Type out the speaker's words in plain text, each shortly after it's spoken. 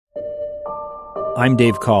I'm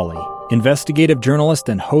Dave Cawley, investigative journalist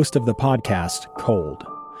and host of the podcast Cold.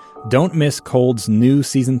 Don't miss Cold's new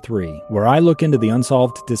Season 3, where I look into the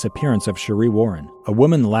unsolved disappearance of Sheree Warren, a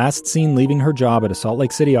woman last seen leaving her job at a Salt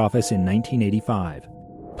Lake City office in 1985.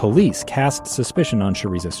 Police cast suspicion on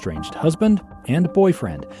Sheree's estranged husband and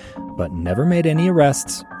boyfriend, but never made any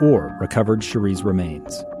arrests or recovered Sheree's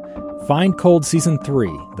remains. Find Cold Season 3,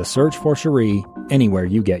 The Search for Sheree, anywhere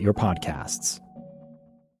you get your podcasts.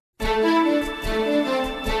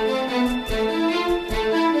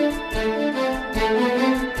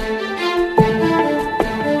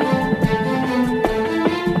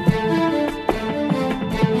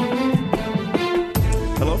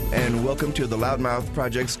 Welcome to the Loudmouth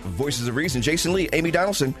Project's Voices of Reason. Jason Lee, Amy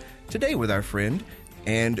Donaldson, today with our friend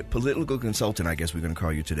and political consultant, I guess we're going to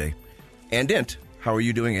call you today, Ann Dent. How are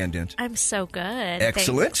you doing, Ann Dent? I'm so good.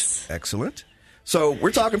 Excellent. Thanks. Excellent. So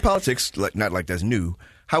we're talking politics, not like that's new.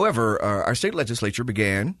 However, our state legislature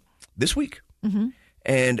began this week. Mm-hmm.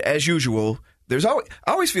 And as usual, I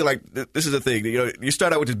always feel like this is a thing. You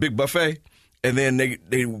start out with this big buffet, and then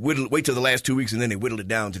they wait till the last 2 weeks, and then they whittle it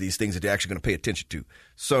down to these things that they're actually going to pay attention to.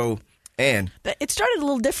 So, Ann. But it started a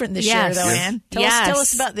little different this year, though, Ann. Tell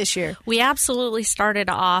us about this year. We absolutely started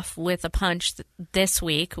off with a punch this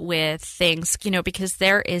week with things, because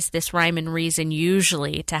there is this rhyme and reason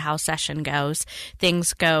usually to how session goes.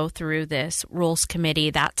 Things go through this rules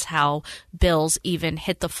committee. That's how bills even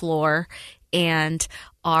hit the floor. And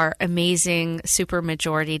our amazing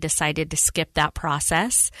supermajority decided to skip that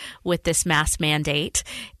process with this mask mandate.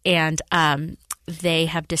 And they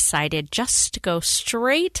have decided just to go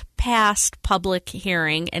straight past public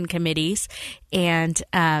hearing and committees and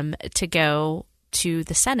to go to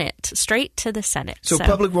the Senate, straight to the Senate. So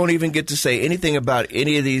public won't even get to say anything about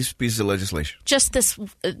any of these pieces of legislation? Just this,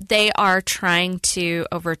 they are trying to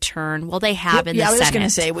overturn, they have in the Senate. Yeah, I was just going to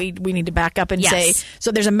say, we need to back up and say,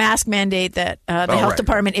 so there's a mask mandate that the Health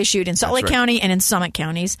Department issued in Salt Lake County and in Summit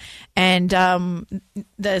counties. And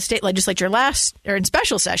the state legislature in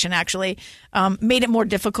special session actually, made it more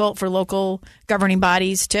difficult for local governing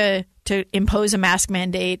bodies to impose a mask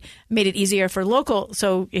mandate, made it easier for local.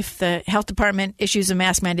 So if the health department issues a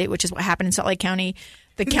mask mandate, which is what happened in Salt Lake County,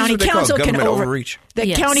 the county council can overreach.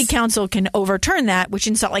 County council can overturn that, which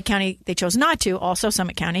in Salt Lake County they chose not to. Also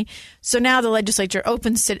Summit County. So now the legislature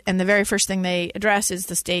opens it, and the very first thing they address is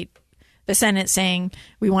the Senate saying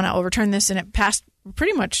we want to overturn this, and it passed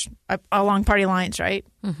pretty much along party lines, right?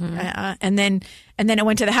 Mm-hmm. And then it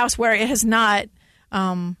went to the House, where it has not.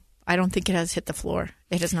 I don't think it has hit the floor.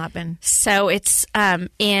 It has not been. So it's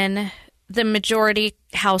in the majority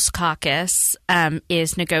House caucus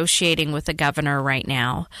is negotiating with the governor right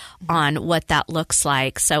now on what that looks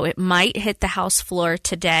like. So it might hit the House floor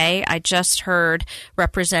today. I just heard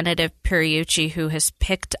Representative Pieriucci, who has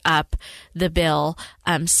picked up the bill,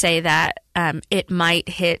 say that it might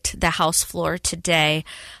hit the House floor today.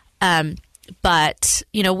 But,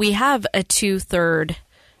 we have a 2/3.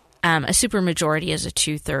 A supermajority is a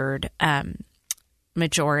 2/3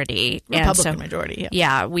 majority. Republican majority,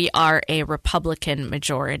 Yeah, we are a Republican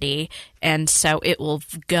majority, and so it will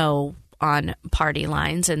go on party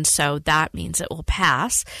lines, and so that means it will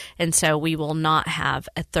pass, and so we will not have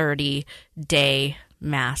a 30-day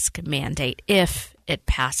mask mandate if it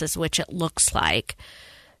passes, which it looks like.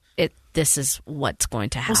 This is what's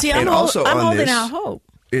going to happen. Well, see, I'm holding out hope.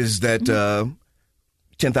 Is that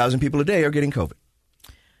 10,000 people a day are getting COVID.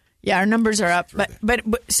 Yeah, our numbers are up, but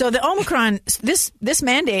so the Omicron, this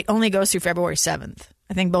mandate only goes through February 7th.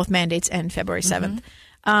 I think both mandates end February 7th.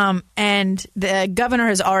 Mm-hmm. And the governor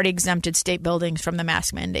has already exempted state buildings from the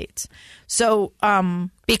mask mandates. So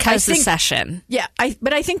because the session. Yeah,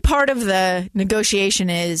 but I think part of the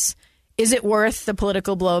negotiation is it worth the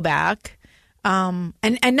political blowback?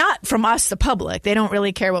 And not from us, the public. They don't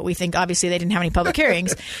really care what we think. Obviously, they didn't have any public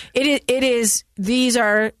hearings. These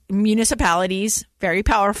are municipalities, very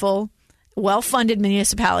powerful, well-funded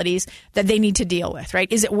municipalities that they need to deal with,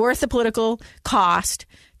 right? Is it worth the political cost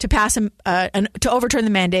to pass to overturn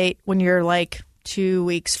the mandate when you're like 2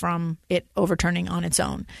 weeks from it overturning on its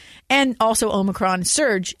own? And also, Omicron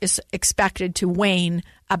surge is expected to wane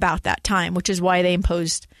about that time, which is why they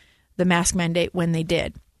imposed the mask mandate when they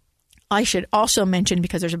did. I should also mention,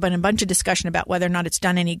 because there's been a bunch of discussion about whether or not it's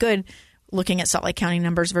done any good looking at Salt Lake County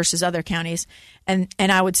numbers versus other counties. And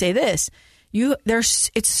I would say this.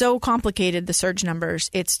 It's so complicated, the surge numbers.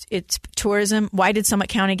 It's tourism. Why did Summit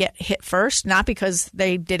County get hit first? Not because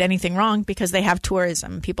they did anything wrong, because they have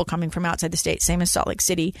tourism, people coming from outside the state, same as Salt Lake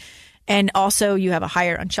City. And also you have a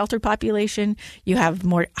higher unsheltered population. You have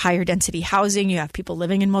more higher density housing. You have people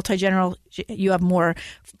living in multi-general. You have more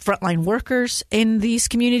frontline workers in these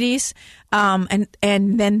communities. And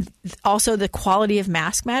then also the quality of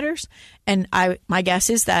mask matters. And my guess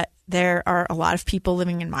is that there are a lot of people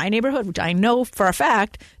living in my neighborhood, which I know for a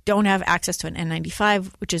fact don't have access to an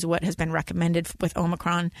N95, which is what has been recommended with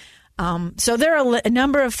Omicron. So there are a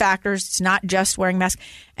number of factors. It's not just wearing masks.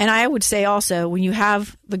 And I would say also, when you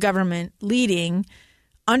have the government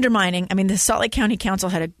undermining, I mean, the Salt Lake County Council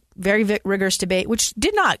had a very rigorous debate, which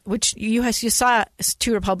you saw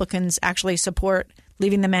 2 Republicans actually support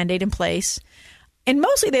leaving the mandate in place. And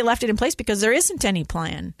mostly they left it in place because there isn't any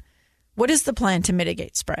plan. What is the plan to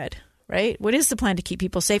mitigate spread, right? What is the plan to keep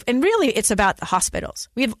people safe? And really, it's about the hospitals.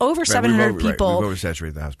 We have over 700 people we've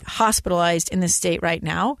oversaturated the hospital. Hospitalized in the state right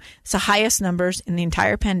now. It's the highest numbers in the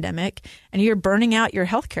entire pandemic. And you're burning out your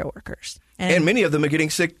healthcare workers. And many of them are getting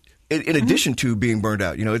sick in addition to being burned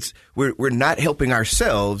out. We're not helping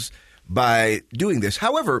ourselves by doing this.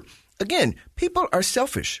 However, again, people are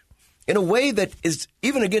selfish in a way that is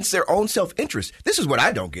even against their own self-interest. This is what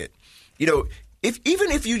I don't get.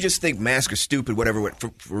 Even if you just think masks are stupid, whatever,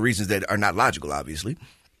 for reasons that are not logical, obviously,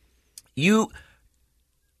 you're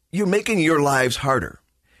making your lives harder.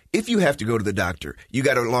 If you have to go to the doctor, you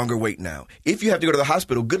got a longer wait now. If you have to go to the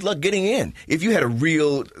hospital, good luck getting in. If you had a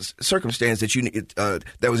real circumstance that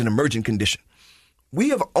that was an emergent condition, we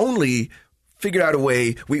have only figured out a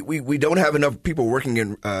way. We don't have enough people working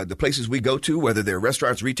in the places we go to, whether they're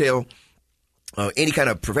restaurants, retail, any kind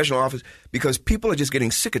of professional office, because people are just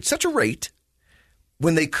getting sick at such a rate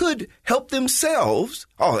when they could help themselves.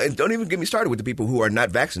 Oh, and don't even get me started with the people who are not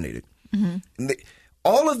vaccinated. Mm-hmm.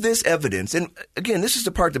 All of this evidence, and again, this is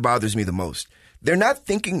the part that bothers me the most. They're not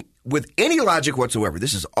thinking with any logic whatsoever.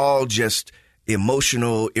 This is all just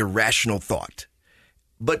emotional, irrational thought.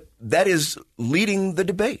 But that is leading the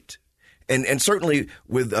debate. And certainly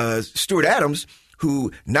with Stuart Adams,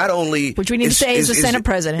 who not only... Which we need to say is the Senate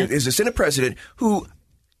president. Is the Senate president who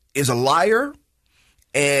is a liar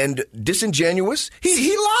and disingenuous.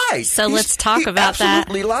 He lied. So let's talk about that. He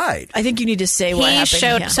absolutely lied. I think you need to say what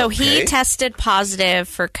happened. So he tested positive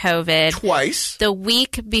for COVID twice the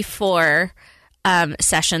week before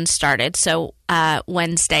session started. So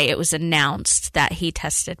Wednesday, it was announced that he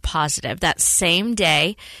tested positive. That same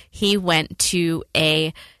day, he went to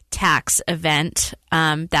a tax event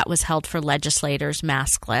that was held for legislators,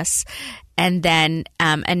 maskless, and then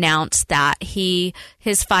announced that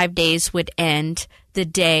his 5 days would end the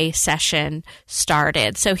day session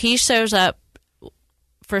started. So he shows up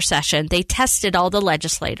for session. They tested all the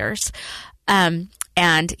legislators, and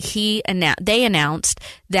they announced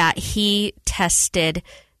that he tested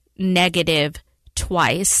negative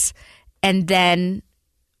twice, and then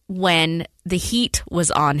when the heat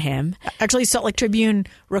was on him. Actually, Salt Lake Tribune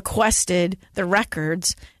requested the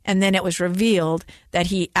records, and then it was revealed that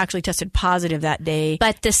he actually tested positive that day.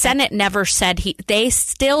 But the Senate never said they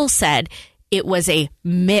still said it was a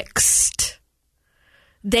mixed.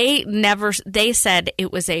 They said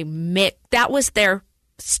it was a mix. That was their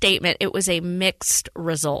statement. It was a mixed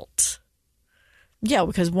result. Yeah,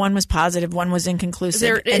 because one was positive, one was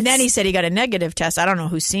inconclusive. And then he said he got a negative test. I don't know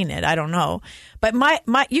who's seen it. I don't know. But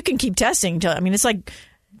you can keep testing it's like,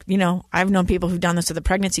 I've known people who've done this with a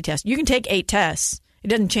pregnancy test. You can take 8 tests. It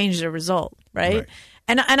doesn't change the result, right?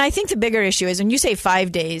 And I think the bigger issue is when you say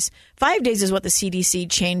 5 days, 5 days is what the CDC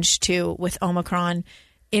changed to with Omicron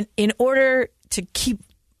in order to keep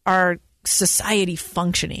our society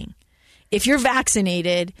functioning. If you're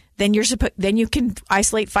vaccinated, then you can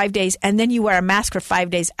isolate 5 days, and then you wear a mask for 5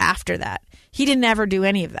 days after that. He didn't ever do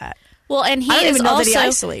any of that. Well, and I don't even know that he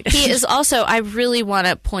isolated. He is also, I really want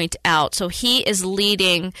to point out, so he is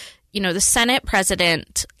leading, the Senate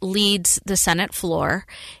president leads the Senate floor.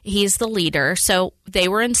 He's the leader. So they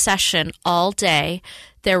were in session all day.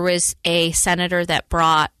 There was a senator that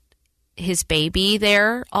brought his baby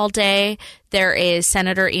there all day. There is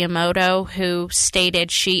Senator Iamoto, who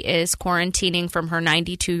stated she is quarantining from her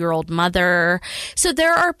 92-year-old mother. So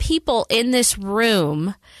there are people in this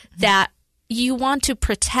room that you want to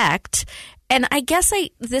protect. And I guess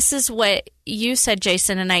this is what you said,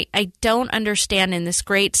 Jason, and I don't understand in this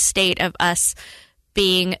great state of us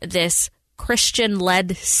being this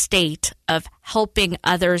Christian-led state of helping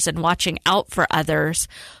others and watching out for others.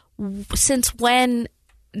 Since when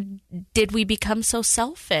did we become so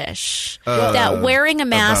selfish that wearing a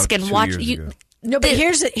mask and watching? No, but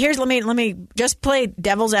here's let me just play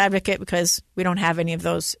devil's advocate, because we don't have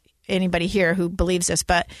anybody here who believes this,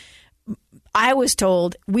 but I was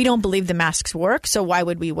told we don't believe the masks work, so why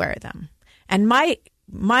would we wear them? And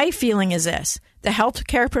my feeling is this: the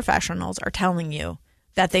healthcare professionals are telling you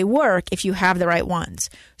that they work if you have the right ones.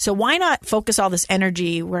 So why not focus all this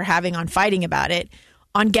energy we're having on fighting about it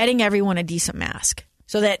on getting everyone a decent mask?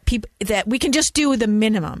 so that we can just do the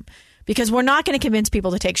minimum. Because we're not going to convince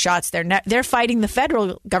people to take shots. They're fighting the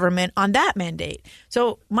federal government on that mandate.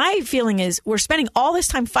 So my feeling is we're spending all this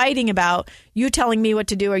time fighting about you telling me what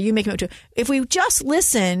to do or you making me what to do. If we just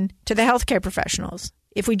listen to the healthcare professionals,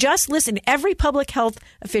 if we just listen, every public health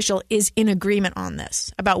official is in agreement on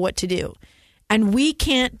this about what to do. And we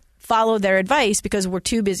can't follow their advice because we're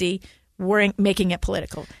too busy making it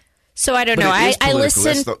political. So I don't know. I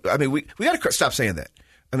listen. We got to stop saying that.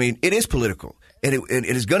 I mean, it is political. And it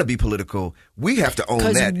is going to be political. We have to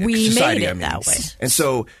own that. We society, made it that way. And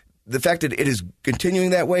so the fact that it is continuing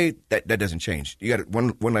that way, that doesn't change. You got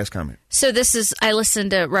one last comment. So I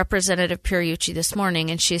listened to Representative Pierucci this morning,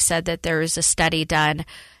 and she said that there is a study done.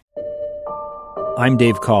 I'm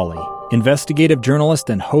Dave Cawley, investigative journalist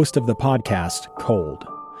and host of the podcast Cold.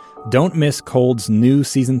 Don't miss Cold's new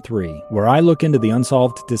Season 3, where I look into the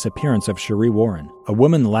unsolved disappearance of Cherie Warren, a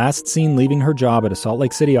woman last seen leaving her job at a Salt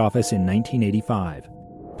Lake City office in 1985.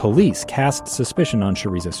 Police cast suspicion on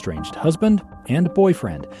Cherie's estranged husband and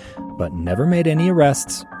boyfriend, but never made any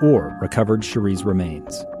arrests or recovered Cherie's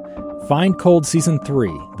remains. Find Cold Season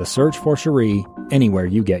 3, The Search for Cherie, anywhere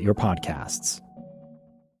you get your podcasts.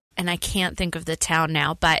 And I can't think of the town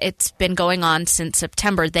now, but it's been going on since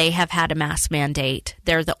September. They have had a mask mandate.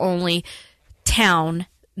 They're the only town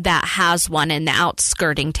that has one, and the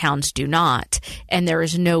outskirting towns do not. And there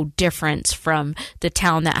is no difference from the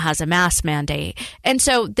town that has a mask mandate. And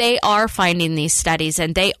so they are finding these studies,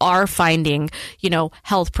 and they are finding,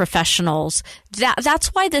 health professionals. That's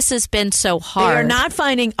why this has been so hard. They are not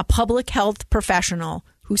finding a public health professional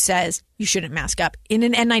who says you shouldn't mask up in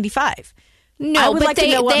an N95. No, I would but like to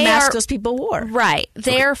know what mask those people wore. Right.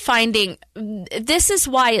 They're finding – this is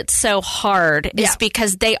why it's so hard is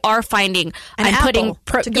because they are finding – I'm putting to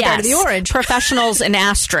compare to the orange. Professionals and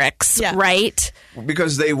asterisks, right?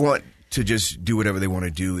 Because they want to just do whatever they want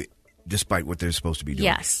to do despite what they're supposed to be doing.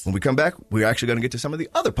 Yes. When we come back, we're actually going to get to some of the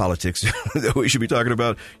other politics that we should be talking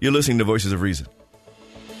about. You're listening to Voices of Reason.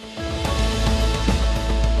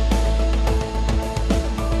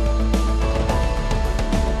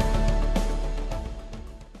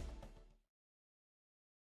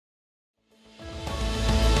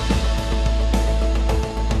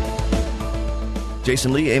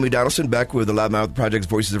 Jason Lee, Amy Donaldson, back with the Loudmouth Project's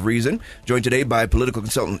Voices of Reason, joined today by political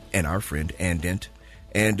consultant and our friend, Ann Dent.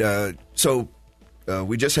 And so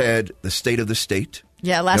we just had the State of the State.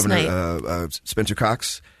 Yeah, last Governor, night. Spencer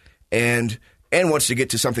Cox. And Ann wants to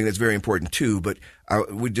get to something that's very important, too, but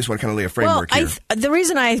we just want to kind of lay a framework here. The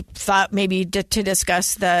reason I thought maybe to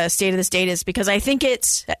discuss the State of the State is because I think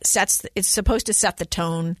it's supposed to set the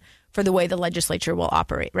tone for the way the legislature will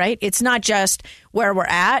operate, right? It's not just where we're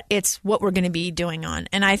at, it's what we're going to be doing on.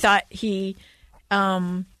 And I thought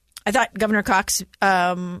Governor Cox,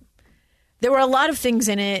 there were a lot of things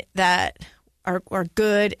in it that are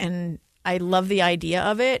good, and I love the idea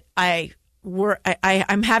of it. I'm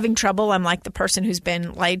having trouble. I'm like the person who's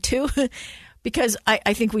been lied to because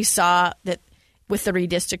I think we saw that with the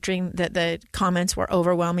redistricting that the comments were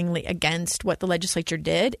overwhelmingly against what the legislature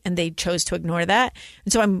did, and they chose to ignore that.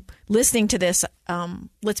 And so I'm listening to this,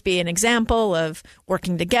 let's be an example of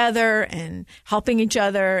working together and helping each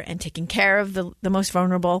other and taking care of the most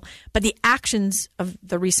vulnerable. But the actions of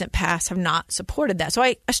the recent past have not supported that. So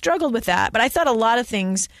I struggled with that. But I thought a lot of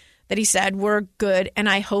things that he said were good, and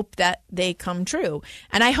I hope that they come true.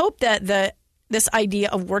 And I hope that this idea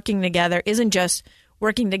of working together isn't just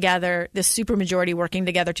working together, this supermajority working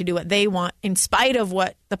together to do what they want in spite of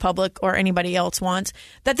what the public or anybody else wants,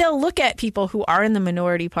 that they'll look at people who are in the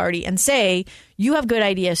minority party and say, you have good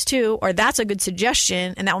ideas too, or that's a good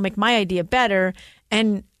suggestion, and that will make my idea better.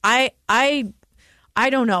 And I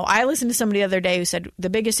don't know. I listened to somebody the other day who said the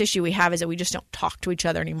biggest issue we have is that we just don't talk to each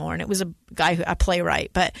other anymore. And it was a playwright.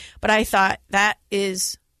 But I thought that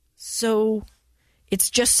is so – it's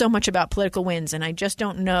just so much about political wins, and I just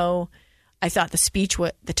don't know – I thought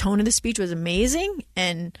the tone of the speech was amazing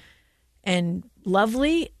and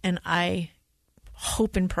lovely, and I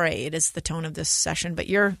hope and pray it is the tone of this session. But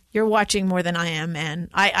you're watching more than I am, man.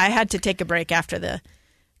 I had to take a break after the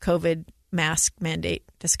COVID mask mandate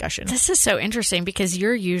discussion. This is so interesting because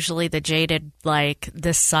you're usually the jaded, like,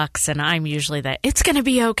 this sucks, and I'm usually the, it's going to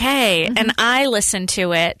be okay. Mm-hmm. And I listened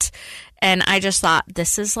to it, and I just thought,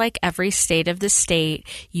 this is like every state of the state.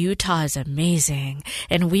 Utah is amazing,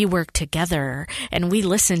 and we work together, and we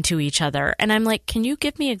listen to each other. And I'm like, can you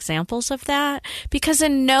give me examples of that? Because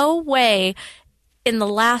in no way in the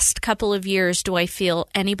last couple of years do I feel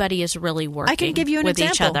anybody is really working I can give you an with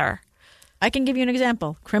example. each other. I can give you an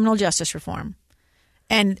example. Criminal justice reform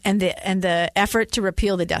and the effort to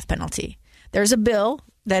repeal the death penalty. There's a bill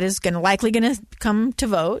that is likely going to come to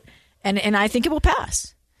vote, and I think it will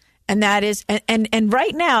pass. And that is, and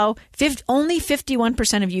right now, only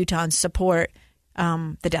 51% of Utahns support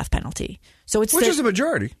the death penalty. So it's which is a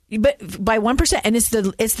majority, but by 1%, and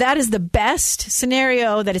that is the best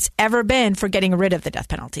scenario that it's ever been for getting rid of the death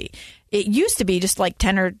penalty. It used to be just like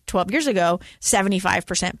 10 or 12 years ago,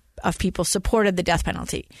 75% of people supported the death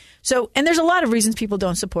penalty. So, and there's a lot of reasons people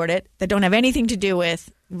don't support it that don't have anything to do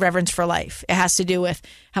with reverence for life. It has to do with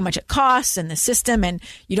how much it costs and the system. And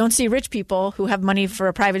you don't see rich people who have money for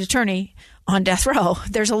a private attorney on death row.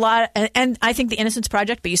 There's a lot. And I think the Innocence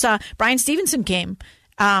Project, but you saw Brian Stevenson came,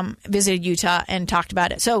 visited Utah and talked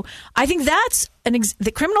about it. So I think that's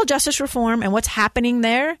the criminal justice reform and what's happening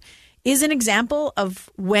there is an example of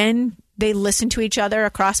when they listen to each other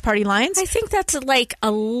across party lines. I think that's like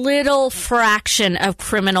a little fraction of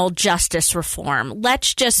criminal justice reform.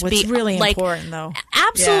 Let's just What's be really like, important, though.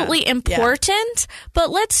 Absolutely important,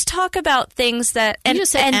 but let's talk about things that you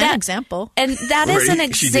just said an example, and that is an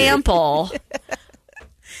example.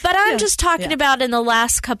 But I'm just talking about in the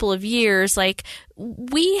last couple of years, like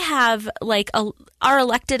we have our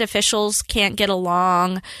elected officials can't get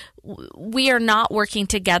along. We are not working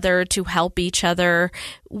together to help each other.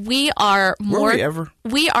 We are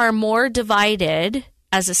more divided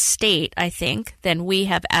as a state, I think, than we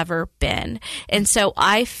have ever been. And so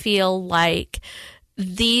I feel like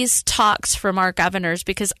these talks from our governors,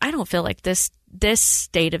 because I don't feel like this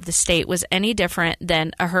state of the state was any different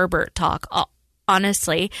than a Herbert talk.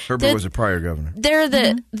 Honestly, Herbert was a prior governor. They're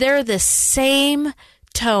the same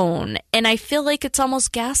tone, and I feel like it's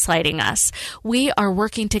almost gaslighting us. We are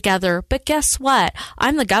working together, but guess what?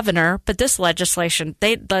 I'm the governor, but this legislators,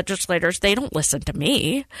 they don't listen to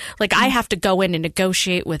me. Like I have to go in and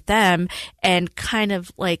negotiate with them and kind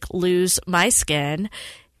of like lose my skin.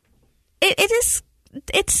 It's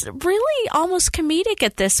really almost comedic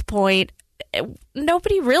at this point.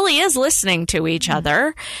 Nobody really is listening to each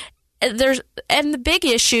other. And the big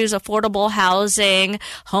issues, affordable housing,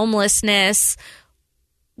 homelessness,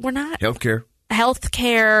 we're not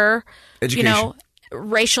healthcare, education,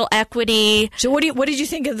 racial equity. So what did you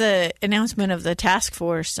think of the announcement of the task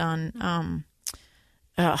force on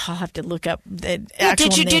I'll have to look up the actual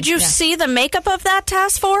name. Did you see the makeup of that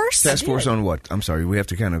task force? Task force on what? I'm sorry, we have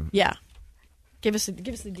to kind of Give us the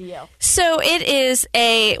DL. So it is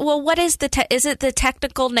what is is it the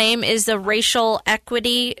technical name is the racial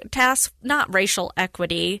equity task? Not racial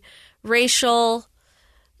equity, racial.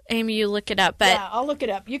 Amy, you look it up. But yeah, I'll look it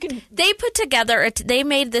up. You can. They put together. They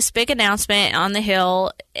made this big announcement on the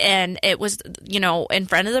Hill, and it was in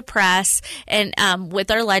front of the press, and with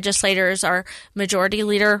our legislators, our Majority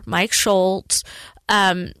Leader Mike Schultz.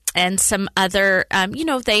 And some other,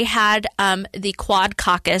 they had the Quad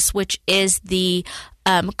Caucus, which is the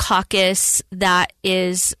caucus that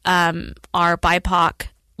is our BIPOC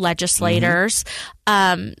legislators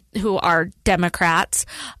who are Democrats.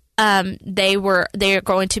 They are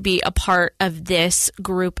going to be a part of this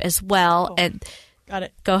group as well. Oh, and got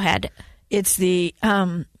it. Go ahead. It's the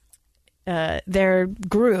their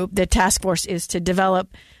group. The task force is to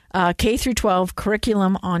develop K through 12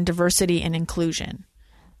 curriculum on diversity and inclusion.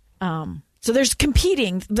 So there's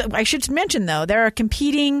competing. I should mention, though, there are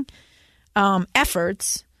competing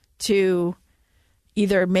efforts to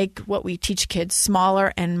either make what we teach kids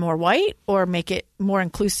smaller and more white or make it more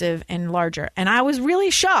inclusive and larger. And I was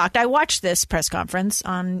really shocked. I watched this press conference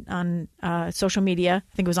on social media.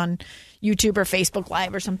 I think it was on YouTube or Facebook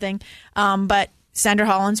Live or something. But Sandra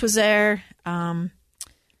Hollins was there. I'm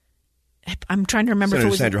trying to remember.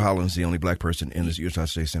 Senator Sandra Hollins, the only black person in the Utah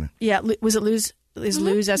State Senate. Yeah, was it Luz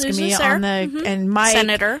Escamilla on the and Mike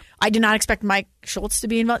Senator? I did not expect Mike Schultz to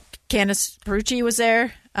be involved. Candace Perucci was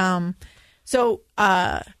there. So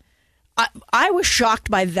I was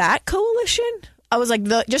shocked by that coalition. I was like,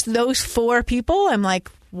 just those four people. I'm like,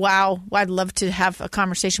 wow, I'd love to have a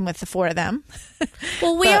conversation with the four of them.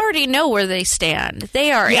 Well, we already know where they stand.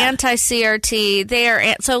 They are anti-CRT. They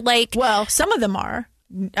are well, some of them are.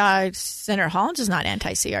 Senator Hollins is not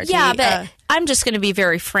anti-CRT. Yeah, but I'm just going to be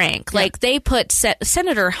very frank. Like they put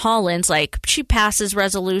Senator Hollins, like she passes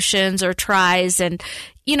resolutions or tries, and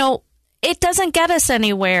it doesn't get us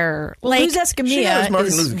anywhere. Well, Luz Escamilla she knows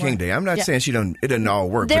Martin Luther King Day. I'm not saying it doesn't all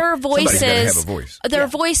work. Their voices, have a voice. Their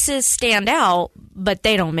voices stand out, but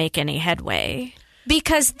they don't make any headway.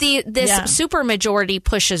 Because this supermajority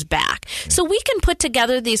pushes back. So we can put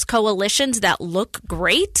together these coalitions that look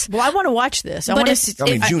great. Well, I want to watch this.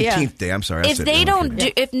 Juneteenth Day. I'm sorry.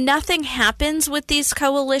 If nothing happens with these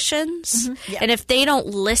coalitions, and if they don't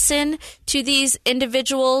listen to these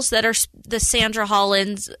individuals that are the Sandra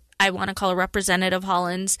Hollins, I want to call Representative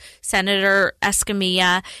Hollins, Senator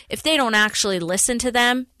Escamilla, if they don't actually listen to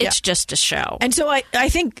them, it's just a show. And so I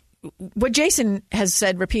think what Jason has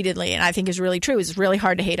said repeatedly, and I think is really true, is it's really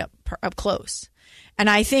hard to hate up close. And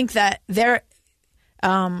I think that they're,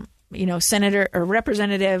 Senator or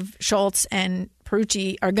Representative Schultz and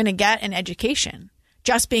Perucci are going to get an education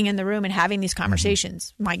just being in the room and having these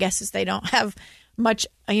conversations. My guess is they don't have much,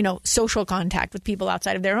 social contact with people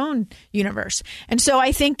outside of their own universe. And so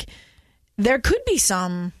I think there could be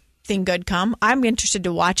something good come. I'm interested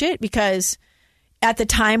to watch it because at the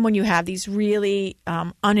time when you have these really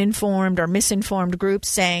uninformed or misinformed groups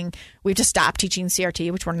saying we have to stop teaching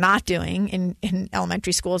CRT, which we're not doing in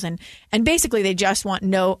elementary schools, and basically they just want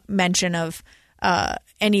no mention of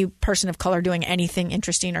any person of color doing anything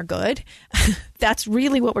interesting or good. That's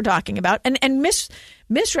really what we're talking about. And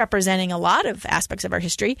misrepresenting a lot of aspects of our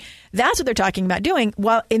history. That's what they're talking about doing.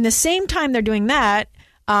 While in the same time they're doing that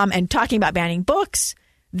and talking about banning books,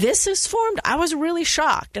 this is formed. I was really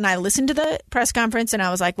shocked. And I listened to the press conference and I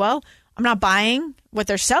was like, well, I'm not buying what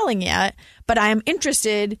they're selling yet, but I am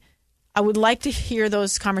interested. I would like to hear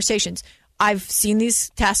those conversations. I've seen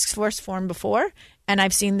these task force form before, and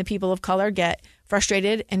I've seen the people of color get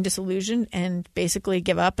frustrated and disillusioned and basically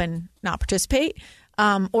give up and not participate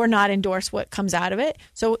or not endorse what comes out of it.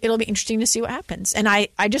 So it'll be interesting to see what happens. And I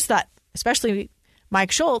just thought, especially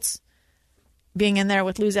Mike Schultz being in there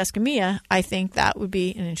with Luz Escamilla, I think that would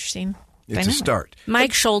be an interesting dynamic. It's a start.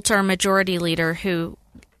 Mike Schultz, our majority leader, who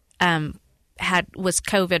was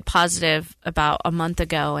COVID positive about a month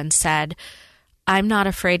ago and said, I'm not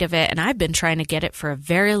afraid of it, and I've been trying to get it for a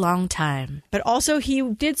very long time. But also he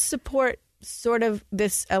did support sort of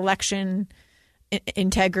this election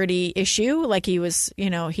integrity issue. Like he was,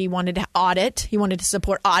 he wanted to audit. He wanted to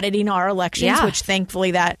support auditing our elections, which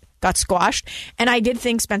thankfully that got squashed. And I did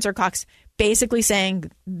think Spencer Cox basically saying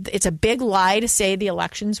it's a big lie to say the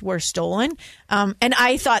elections were stolen. And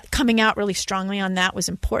I thought coming out really strongly on that was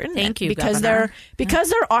important. Thank you, because Governor.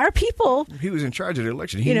 there are people. He was in charge of the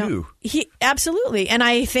election. He knew. Absolutely. And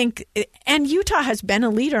I think, and Utah has been a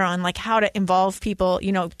leader on like how to involve people,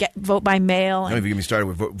 vote by mail. Don't even get me started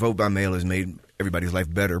with vote by mail has made everybody's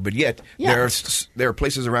life better. But yet there are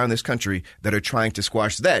places around this country that are trying to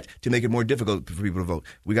squash that to make it more difficult for people to vote.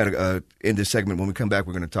 We got to end this segment. When we come back,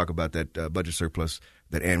 we're going to talk about that budget surplus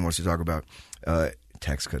that Ann wants to talk about.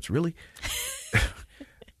 Tax cuts, really?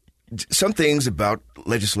 Some things about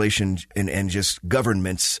legislation and just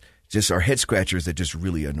governments just are head scratchers that just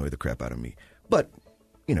really annoy the crap out of me. But,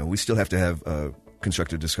 we still have to have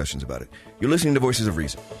constructive discussions about it. You're listening to Voices of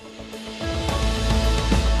Reason.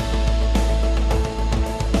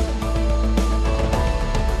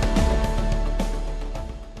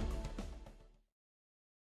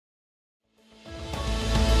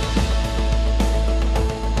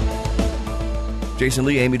 Jason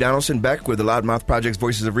Lee, Amy Donaldson, back with the Loudmouth Project's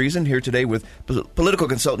Voices of Reason, here today with political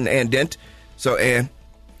consultant Ann Dent. So, Ann,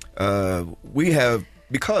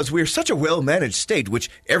 because we're such a well-managed state, which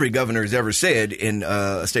every governor has ever said in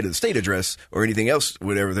a State of the State address or anything else,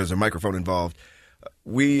 whenever there's a microphone involved,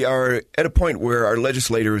 we are at a point where our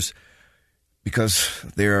legislators, because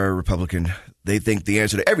they're Republican, they think the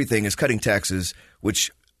answer to everything is cutting taxes,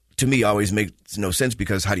 which to me always makes no sense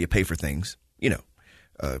because how do you pay for things?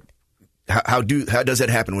 How does that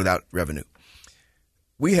happen without revenue?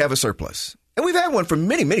 We have a surplus, and we've had one for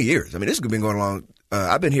many, many years. I mean, this has been going along.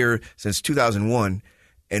 I've been here since 2001,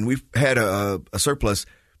 and we've had a surplus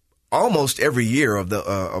almost every year of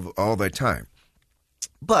all that time.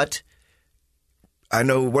 But I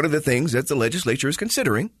know one of the things that the legislature is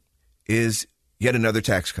considering is yet another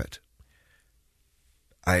tax cut.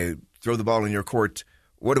 I throw the ball in your court.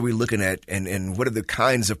 What are we looking at, and what are the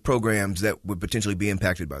kinds of programs that would potentially be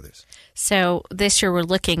impacted by this? So this year we're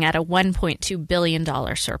looking at a $1.2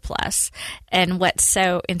 billion surplus. And what's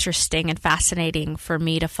so interesting and fascinating for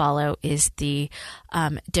me to follow is the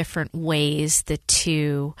different ways the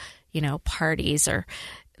two, parties or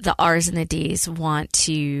the R's and the D's want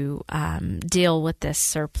to deal with this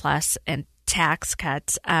surplus and tax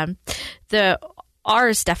cuts. The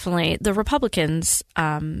R's definitely, the Republicans,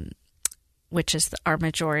 which is our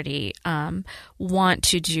majority, want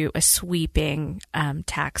to do a sweeping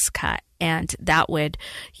tax cut. And that would,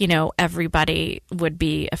 everybody would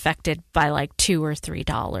be affected by like $2 or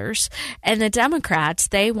 $3. And the Democrats,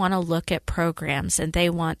 they want to look at programs and they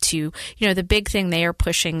want to, the big thing they are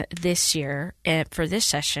pushing this year for this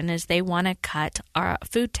session is they want to cut our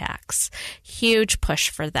food tax. Huge push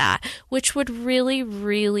for that, which would really,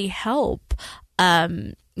 really help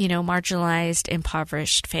marginalized,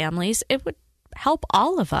 impoverished families. It would help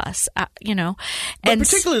all of us, But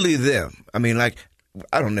particularly them. I mean, like,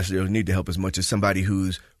 I don't necessarily need the help as much as somebody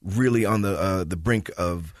who's really on the brink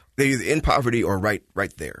of they're either in poverty or right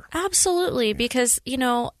there. Absolutely, because,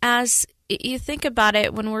 as you think about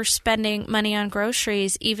it, when we're spending money on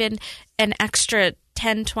groceries, even an extra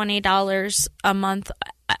 $10, $20 a month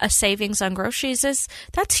a savings on groceries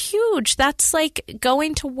that's huge. That's like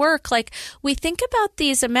going to work. Like, we think about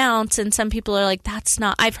these amounts and some people are like, that's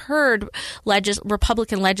not. I've heard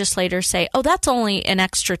Republican legislators say, oh, that's only an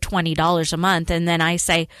extra $20 a month. And then I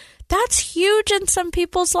say, that's huge in some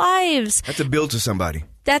people's lives. That's a bill to somebody.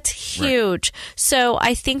 That's huge. Right. So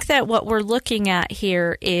I think that what we're looking at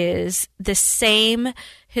here is the same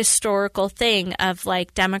historical thing of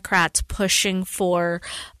like Democrats pushing for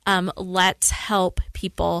let's help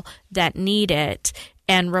people that need it,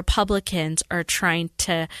 and Republicans are trying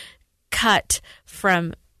to cut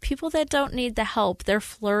from people that don't need the help. They're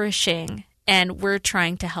flourishing, and we're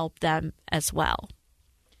trying to help them as well.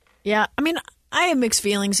 Yeah, I mean, I have mixed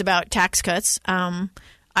feelings about tax cuts.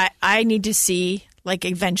 I need to see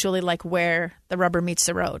eventually where the rubber meets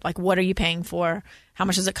the road. Like, what are you paying for? How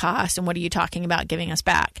much does it cost? And what are you talking about giving us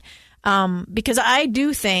back? Because I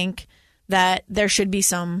do think that there should be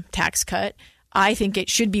some tax cut. I think it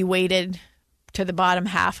should be weighted to the bottom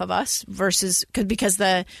half of us because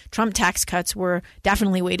the Trump tax cuts were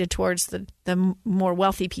definitely weighted towards the more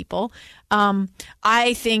wealthy people.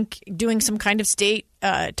 I think doing some kind of state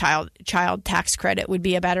child tax credit would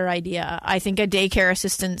be a better idea. I think a daycare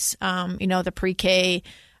assistance, the pre-K,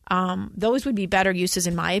 those would be better uses,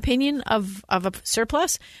 in my opinion, of a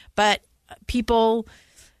surplus. But people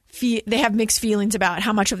they have mixed feelings about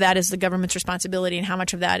how much of that is the government's responsibility and how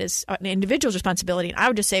much of that is an individual's responsibility. And I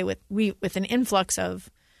would just say with an influx of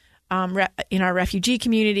in our refugee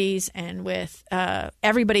communities and with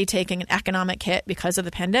everybody taking an economic hit because of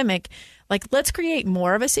the pandemic, let's create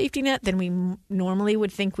more of a safety net than we normally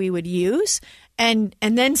would think we would use, and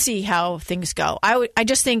then see how things go. I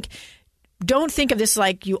just think, don't think of this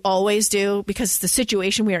like you always do, because the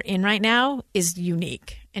situation we are in right now is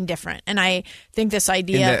unique and different. And I think this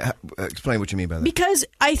idea... explain what you mean by that. Because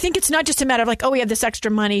I think it's not just a matter of we have this extra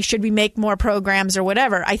money, should we make more programs or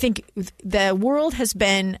whatever. I think the world has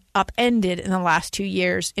been upended in the last 2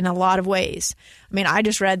 years in a lot of ways. I mean, I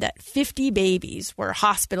just read that 50 babies were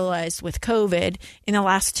hospitalized with COVID in the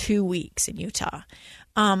last 2 weeks in Utah.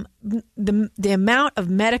 The amount of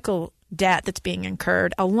medical debt that's being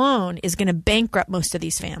incurred alone is going to bankrupt most of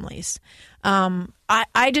these families.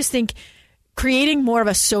 I just think creating more of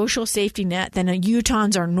a social safety net than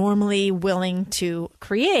Utahns are normally willing to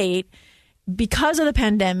create because of the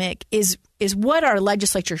pandemic is what our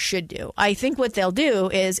legislature should do. I think what they'll do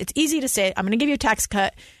is, it's easy to say, I'm going to give you a tax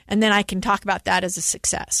cut, and then I can talk about that as a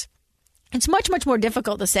success. It's much, much more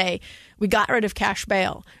difficult to say, we got rid of cash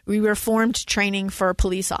bail. We reformed training for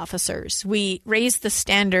police officers. We raised the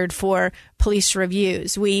standard for police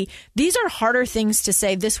reviews. These are harder things to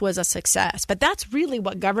say this was a success, but that's really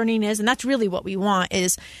what governing is. And that's really what we want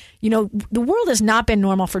is, the world has not been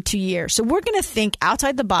normal for 2 years. So we're going to think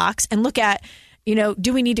outside the box and look at,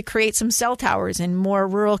 do we need to create some cell towers in more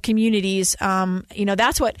rural communities?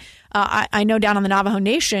 That's what I know down on the Navajo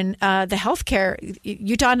Nation, the healthcare,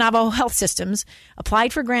 Utah Navajo Health Systems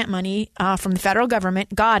applied for grant money from the federal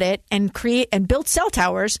government, got it, and built cell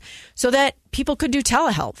towers so that people could do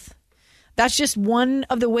telehealth. That's just one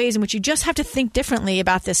of the ways in which you just have to think differently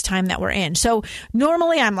about this time that we're in. So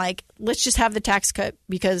normally I'm like, let's just have the tax cut,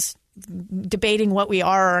 because debating what we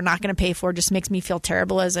are or are not going to pay for just makes me feel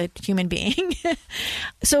terrible as a human being.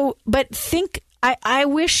 But I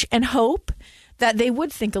wish and hope that they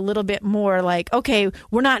would think a little bit more like, okay,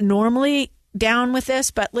 we're not normally down with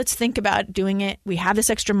this, but let's think about doing it. We have this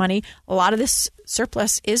extra money. A lot of this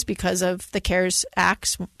surplus is because of the CARES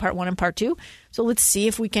Acts, Part 1 and Part 2. So let's see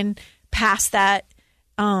if we can pass that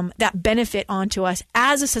benefit on to us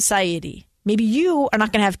as a society. Maybe you are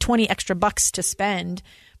not going to have 20 extra bucks to spend,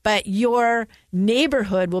 but your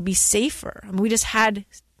neighborhood will be safer. I mean, we just had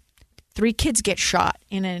 3 kids get shot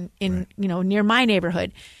near my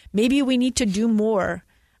neighborhood. Maybe we need to do more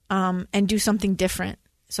and do something different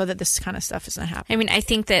so that this kind of stuff isn't happening. I mean, I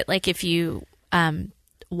think that if you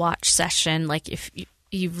watch Session, if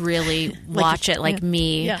you really watch it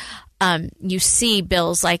me, you see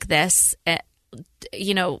bills like this,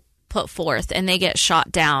 put forth and they get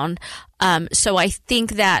shot down. So I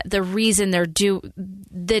think that the reason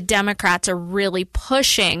the Democrats are really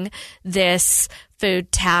pushing this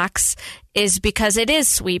food tax is because it is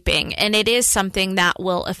sweeping and it is something that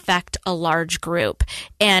will affect a large group.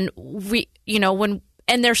 And we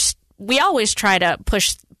always try to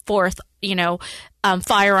push forth,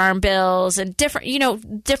 firearm bills and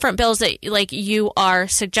different bills that like you are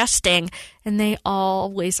suggesting, and they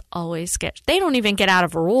always they don't even get out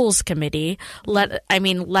of a rules committee, let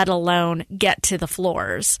alone get to the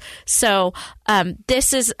floors. So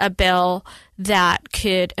this is a bill that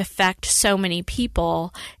could affect so many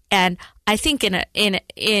people, and I think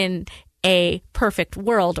in a perfect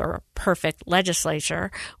world or a perfect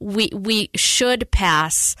legislature, we should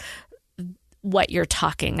pass what you're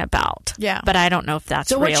talking about. Yeah. But I don't know if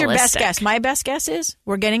that's realistic. So what's your best guess? My best guess is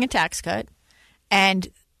we're getting a tax cut and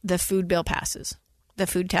the food bill passes. The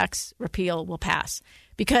food tax repeal will pass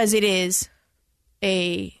because it is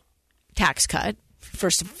a tax cut.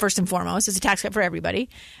 First and foremost, it's a tax cut for everybody,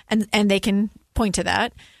 and they can point to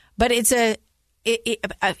that. But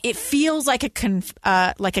it feels like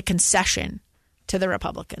a concession to the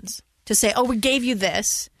Republicans to say, "Oh, we gave you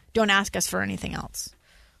this. Don't ask us for anything else."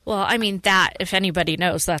 Well, I mean, that, if anybody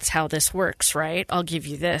knows, that's how this works, right? I'll give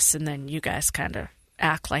you this, and then you guys kind of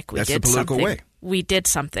act like we That's did the political something. way. We did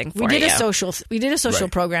something for you. We did a social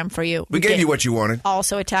Right. program for you. We gave you what you wanted.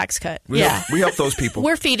 Also a tax cut. We help those people.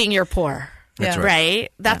 We're feeding your poor. That's Yeah.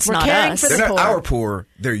 Right? That's We're not caring us. for the They're not poor. our poor,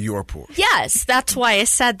 they're your poor. Yes, that's why I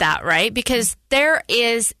said that, right? Because there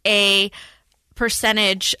is a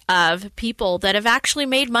percentage of people that have actually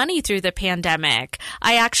made money through the pandemic.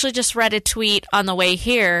 I actually just read a tweet on the way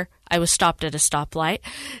here. I was stopped at a stoplight,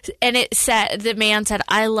 and it said, the man said,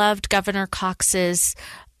 "I loved Governor Cox's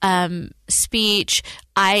speech.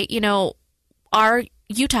 Our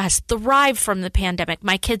Utah has thrived from the pandemic.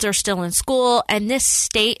 My kids are still in school, and this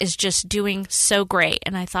state is just doing so great."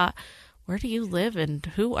 And I thought, where do you live and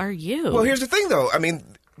who are you? Well, here's the thing, though. I mean,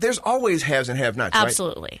 there's always haves and have-nots, right?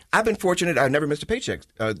 Absolutely. I've been fortunate. I've never missed a paycheck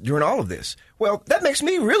during all of this. Well, that makes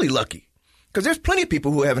me really lucky because there's plenty of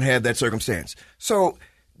people who haven't had that circumstance. So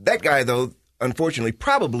that guy, though, unfortunately,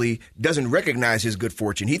 probably doesn't recognize his good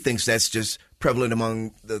fortune. He thinks that's just prevalent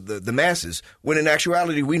among the masses, when in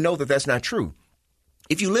actuality, we know that that's not true.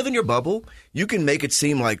 If you live in your bubble, you can make it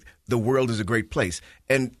seem like the world is a great place.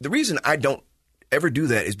 And the reason I don't ever do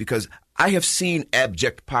that is because I have seen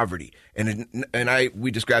abject poverty. And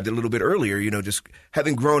we described it a little bit earlier, just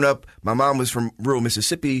having grown up. My mom was from rural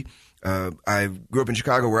Mississippi. I grew up in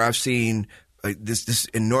Chicago, where I've seen this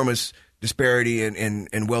enormous disparity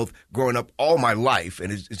in wealth growing up all my life,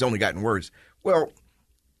 and it's only gotten worse. Well,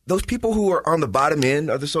 those people who are on the bottom end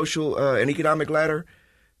of the social and economic ladder,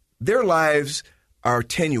 their lives are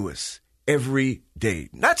tenuous every day.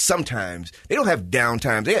 Not sometimes. They don't have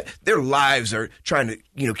downtime. Their lives are trying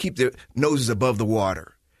to keep their noses above the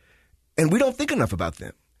water. And we don't think enough about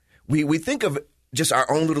them. We think of just our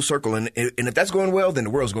own little circle, and if that's going well, then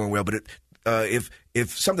the world's going well. But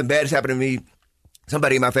if something bad has happened to me,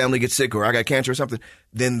 somebody in my family gets sick, or I got cancer or something,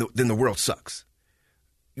 then the world sucks.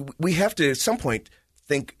 We have to, at some point,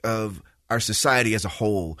 think of our society as a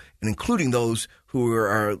whole, and including those who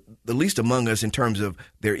are the least among us in terms of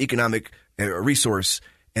their economic resource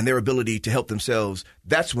and their ability to help themselves.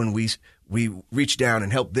 That's when we reach down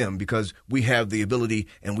and help them, because we have the ability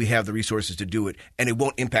and we have the resources to do it, and it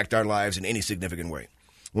won't impact our lives in any significant way.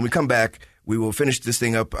 When we come back, we will finish this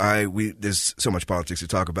thing up. There's so much politics to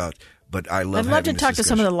talk about, but I'd love to talk to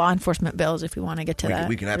some of the law enforcement bills if we want to get to that.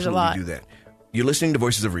 We can There's absolutely do that. You're listening to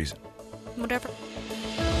Voices of Reason. Whatever.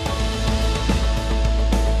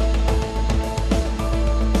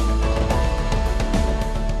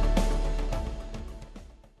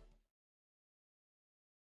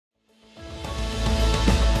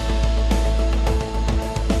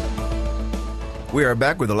 We are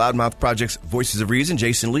back with the Loudmouth Project's Voices of Reason,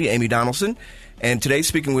 Jason Lee, Amy Donaldson. And today,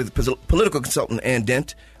 speaking with political consultant Ann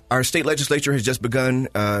Dent, our state legislature has just begun,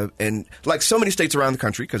 and like so many states around the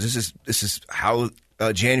country, because this is how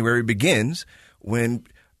January begins, when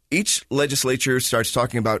each legislature starts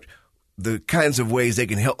talking about the kinds of ways they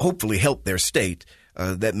can hopefully help their state.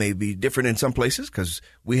 That may be different in some places, because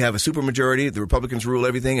we have a supermajority, the Republicans rule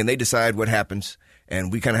everything, and they decide what happens,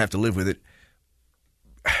 and we kind of have to live with it.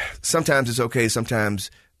 Sometimes it's okay.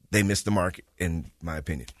 Sometimes they miss the mark, in my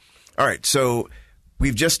opinion. All right. So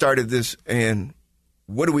we've just started this, and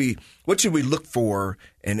what should we look for,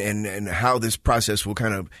 and how this process will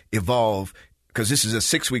kind of evolve? Because this is a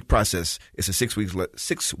 6-week process. It's a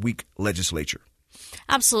 6-week legislature.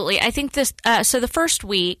 Absolutely. I think this, so the first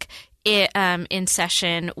week in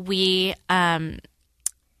session, we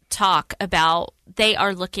talk about, they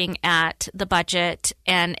are looking at the budget,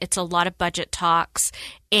 and it's a lot of budget talks,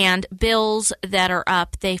 and bills that are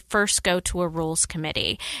up, they first go to a rules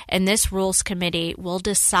committee, and this rules committee will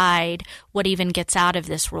decide what even gets out of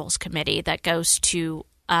this rules committee that goes to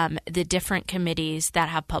the different committees that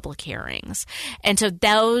have public hearings. And so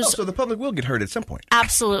those... so the public will get heard at some point.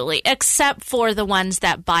 Absolutely, except for the ones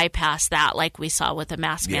that bypass that, like we saw with the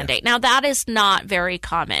mask mandate. Now, that is not very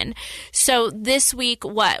common. So this week,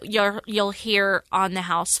 what you'll hear on the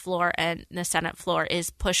House floor and the Senate floor is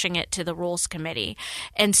pushing it to the Rules Committee.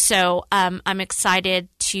 And so I'm excited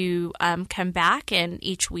to come back and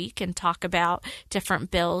each week and talk about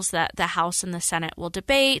different bills that the House and the Senate will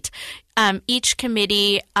debate. Each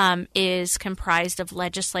committee is comprised of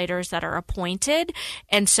legislators that are appointed.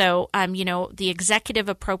 And so, the Executive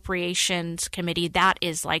Appropriations Committee, that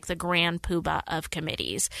is like the grand poobah of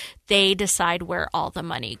committees. They decide where all the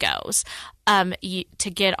money goes. To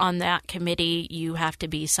get on that committee, you have to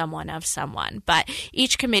be someone of someone. But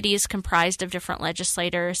each committee is comprised of different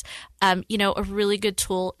legislators. A really good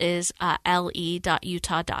tool is le.utah.gov.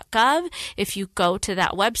 If you go to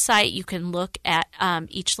that website, you can look at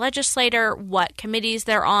each legislator, what committees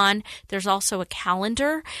they're on. There's also a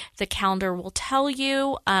calendar. The calendar will tell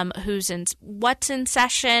you what's in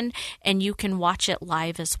session, and you can watch it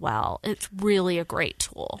live as well. It's really a great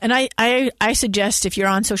tool. And I suggest if you're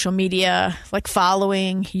on social media, like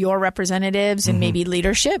following your representatives and maybe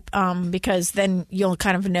leadership, because then you'll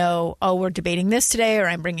kind of know, we're debating this today, or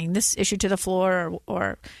I'm bringing this issue to the floor,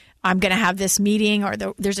 or I'm going to have this meeting, or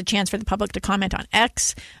there's a chance for the public to comment on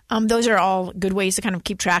X. Those are all good ways to kind of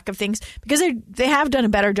keep track of things, because they have done a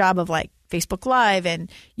better job of like Facebook Live, and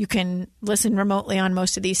you can listen remotely on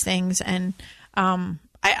most of these things. And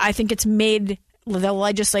I think it's made the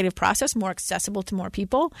legislative process more accessible to more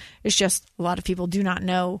people. It's just a lot of people do not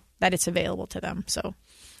know that it's available to them. So.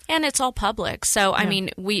 And it's all public. So, I mean,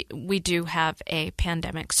 we do have a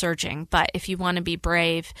pandemic surging, but if you want to be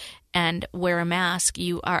brave and wear a mask,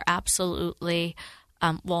 you are absolutely,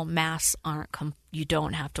 masks aren't, you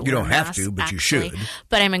don't have to wear a mask. You don't have to, but actually, you should.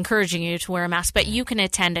 But I'm encouraging you to wear a mask. But you can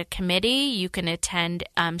attend a committee, you can attend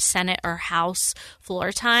Senate or House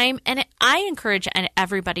floor time. And I encourage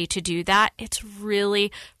everybody to do that. It's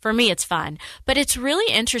really, for me, it's fun. But it's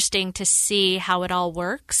really interesting to see how it all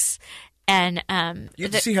works. And you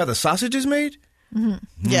have to see how the sausage is made? Mm-hmm.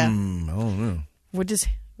 Yeah. I don't know. What does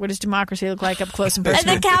democracy look like up close and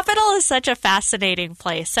personal? And the Capitol is such a fascinating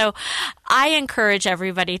place. So I encourage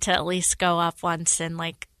everybody to at least go up once and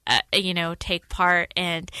take part.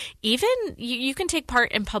 And even you can take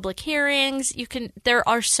part in public hearings. There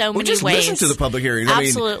are so many just ways. Listen to the public hearings.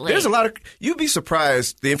 Absolutely. I mean, there's a lot of, you'd be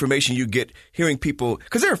surprised the information you get hearing people,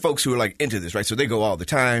 because there are folks who are like into this, right? So they go all the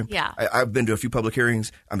time. Yeah. I've been to a few public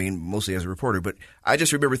hearings. I mean, mostly as a reporter, but I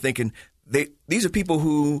just remember thinking these are people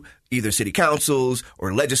who either city councils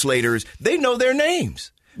or legislators, they know their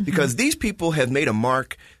names because these people have made a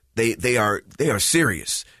mark. They are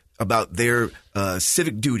serious about their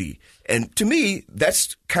civic duty. And to me,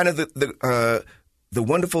 that's kind of the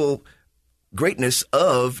wonderful greatness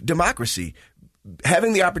of democracy,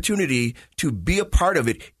 having the opportunity to be a part of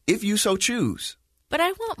it if you so choose. But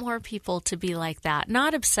I want more people to be like that,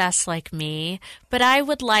 not obsessed like me, but I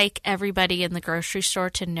would like everybody in the grocery store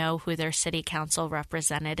to know who their city council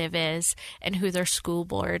representative is and who their school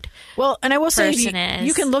board and I will say is.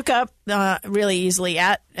 You can look up really easily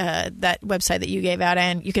at that website that you gave out,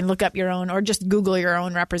 and you can look up your own or just Google your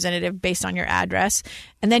own representative based on your address,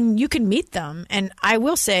 and then you can meet them. And I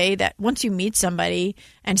will say that once you meet somebody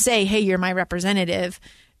and say, hey, you're my representative,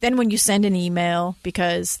 then when you send an email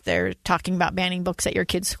because they're talking about banning books at your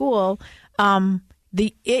kid's school,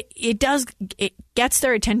 it gets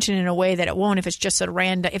their attention in a way that it won't if it's just a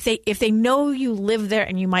random. If they know you live there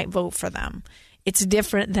and you might vote for them, it's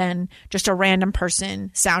different than just a random person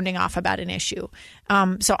sounding off about an issue.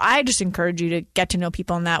 So I just encourage you to get to know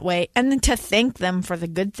people in that way, and then to thank them for the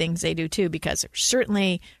good things they do too, because they're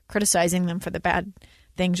certainly criticizing them for the bad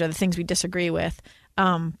things or the things we disagree with.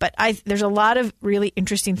 But there's a lot of really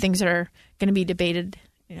interesting things that are going to be debated,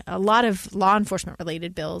 a lot of law enforcement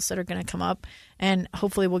related bills that are going to come up, and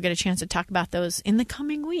hopefully we'll get a chance to talk about those in the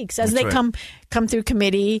coming weeks as they come through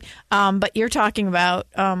committee. But you're talking about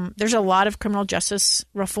there's a lot of criminal justice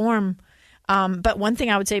reform. But one thing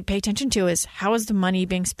I would say pay attention to is how is the money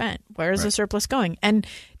being spent? Where is the surplus going? And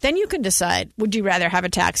then you can decide, would you rather have a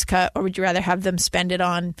tax cut or would you rather have them spend it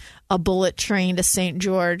on a bullet train to St.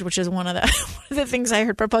 George, which is one of the things I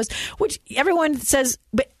heard proposed, which everyone says,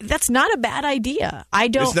 but that's not a bad idea.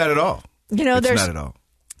 It's not at all. It's not at all.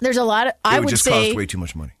 There's a lot of, it would just cost way too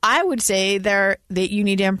much money. I would say that you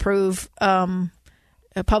need to improve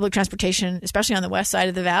public transportation, especially on the west side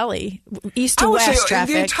of the valley, east to west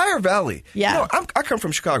traffic. The entire valley. Yeah. I come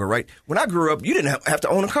from Chicago, right? When I grew up, you didn't have to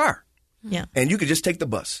own a car. Yeah. And you could just take the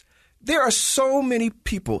bus. There are so many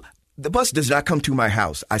people. The bus does not come to my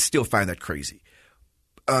house. I still find that crazy.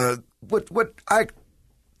 what I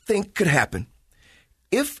think could happen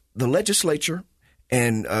if the legislature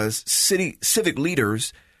and civic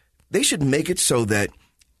leaders, they should make it so that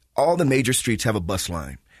all the major streets have a bus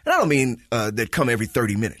line. And I don't mean that come every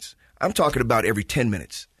 30 minutes. I'm talking about every 10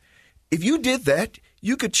 minutes. If you did that,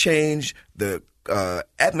 you could change the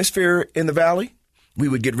atmosphere in the valley. We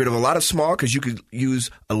would get rid of a lot of smog because you could use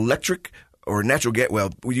electric or natural gas.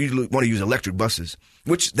 Well, we usually want to use electric buses,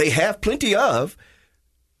 which they have plenty of.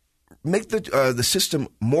 Make the system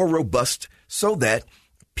more robust so that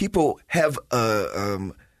people have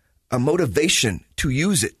a motivation to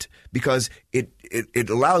use it, because it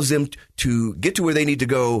allows them to get to where they need to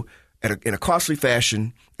go in a costly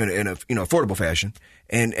fashion, in a affordable fashion,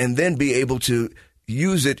 and then be able to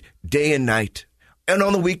use it day and night and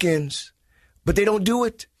on the weekends. But they don't do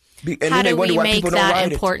it. And How then they do wonder we why make people don't that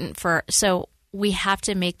ride important for? So we have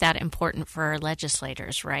to make that important for our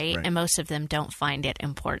legislators, right? And most of them don't find it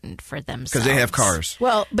important for themselves because they have cars.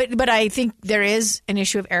 Well, but I think there is an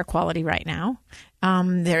issue of air quality right now.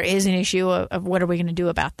 There is an issue of what are we going to do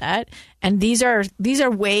about that? And these are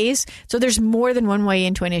ways. So there's more than one way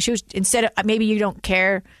into an issue. Instead of maybe you don't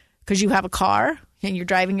care because you have a car and you're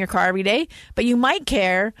driving your car every day, but you might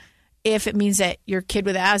care if it means that your kid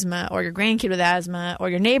with asthma or your grandkid with asthma or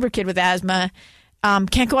your neighbor kid with asthma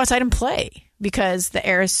can't go outside and play because the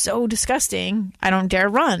air is so disgusting. I don't dare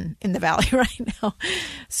run in the valley right now.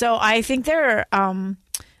 So I think there are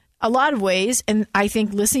a lot of ways, and I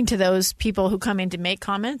think listening to those people who come in to make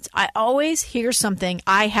comments, I always hear something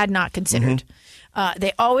I had not considered.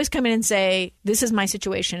 They always come in and say, this is my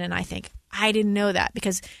situation, and I think, I didn't know that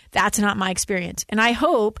because that's not my experience. And I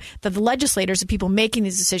hope that the legislators, the people making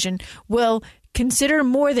this decision, will consider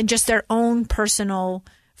more than just their own personal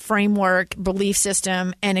framework, belief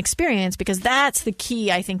system, and experience, because that's the key,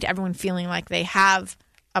 I think, to everyone feeling like they have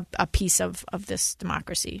a piece of this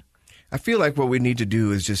democracy. I feel like what we need to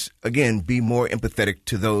do is just, again, be more empathetic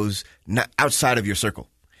to those not outside of your circle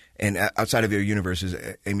and outside of your universe, as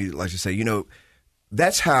Amy likes to say.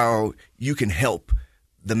 That's how you can help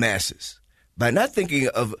the masses, by not thinking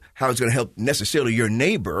of how it's going to help necessarily your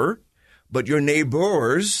neighbor, but your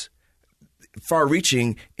neighbors,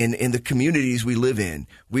 far-reaching in the communities we live in.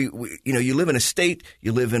 You live in a state,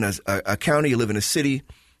 you live in a county, you live in a city.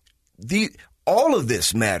 All of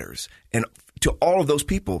this matters, and to all of those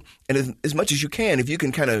people. And as much as you can, if you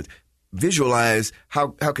can kind of visualize how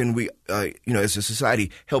can we, as a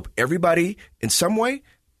society, help everybody in some way,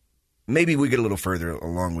 maybe we get a little further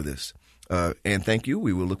along with this. And thank you.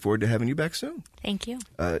 We will look forward to having you back soon. Thank you.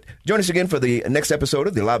 Join us again for the next episode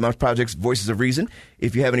of the Loudmouth Project's Voices of Reason.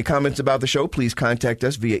 If you have any comments about the show, please contact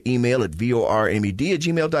us via email at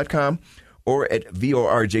voramed@gmail.com or at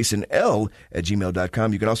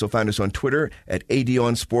vorjasonl@gmail.com. You can also find us on Twitter at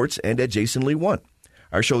ADOnSports and at JasonLee1.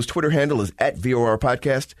 Our show's Twitter handle is at VOR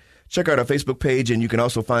Podcast. Check out our Facebook page, and you can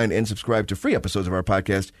also find and subscribe to free episodes of our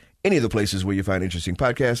podcast any of the places where you find interesting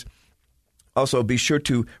podcasts. Also, be sure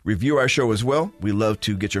to review our show as well. We love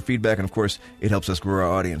to get your feedback, and of course, it helps us grow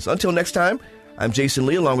our audience. Until next time, I'm Jason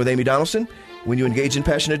Lee along with Amy Donaldson. When you engage in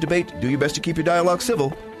passionate debate, do your best to keep your dialogue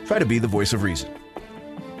civil. Try to be the voice of reason.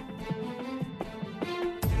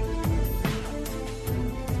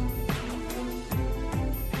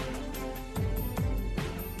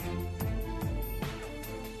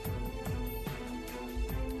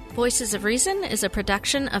 Voices of Reason is a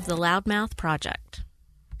production of the Loudmouth Project.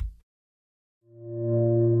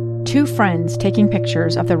 Two friends taking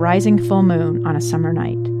pictures of the rising full moon on a summer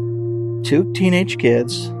night. Two teenage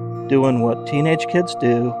kids doing what teenage kids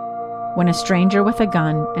do. When a stranger with a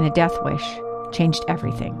gun and a death wish changed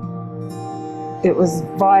everything. It was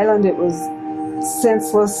violent, it was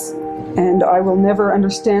senseless, and I will never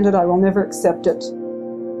understand it, I will never accept it.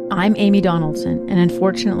 I'm Amy Donaldson, and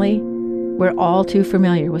unfortunately, we're all too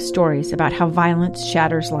familiar with stories about how violence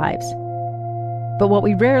shatters lives. But what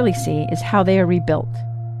we rarely see is how they are rebuilt.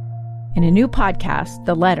 In a new podcast,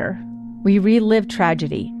 The Letter, we relive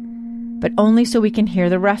tragedy, but only so we can hear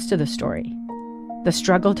the rest of the story. The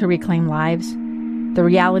struggle to reclaim lives, the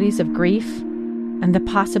realities of grief, and the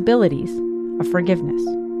possibilities of forgiveness.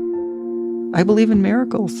 I believe in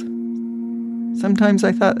miracles. Sometimes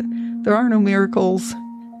I thought, there are no miracles.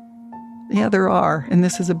 Yeah, there are, and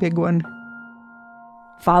this is a big one.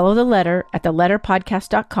 Follow The Letter at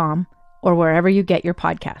theletterpodcast.com or wherever you get your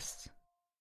podcasts.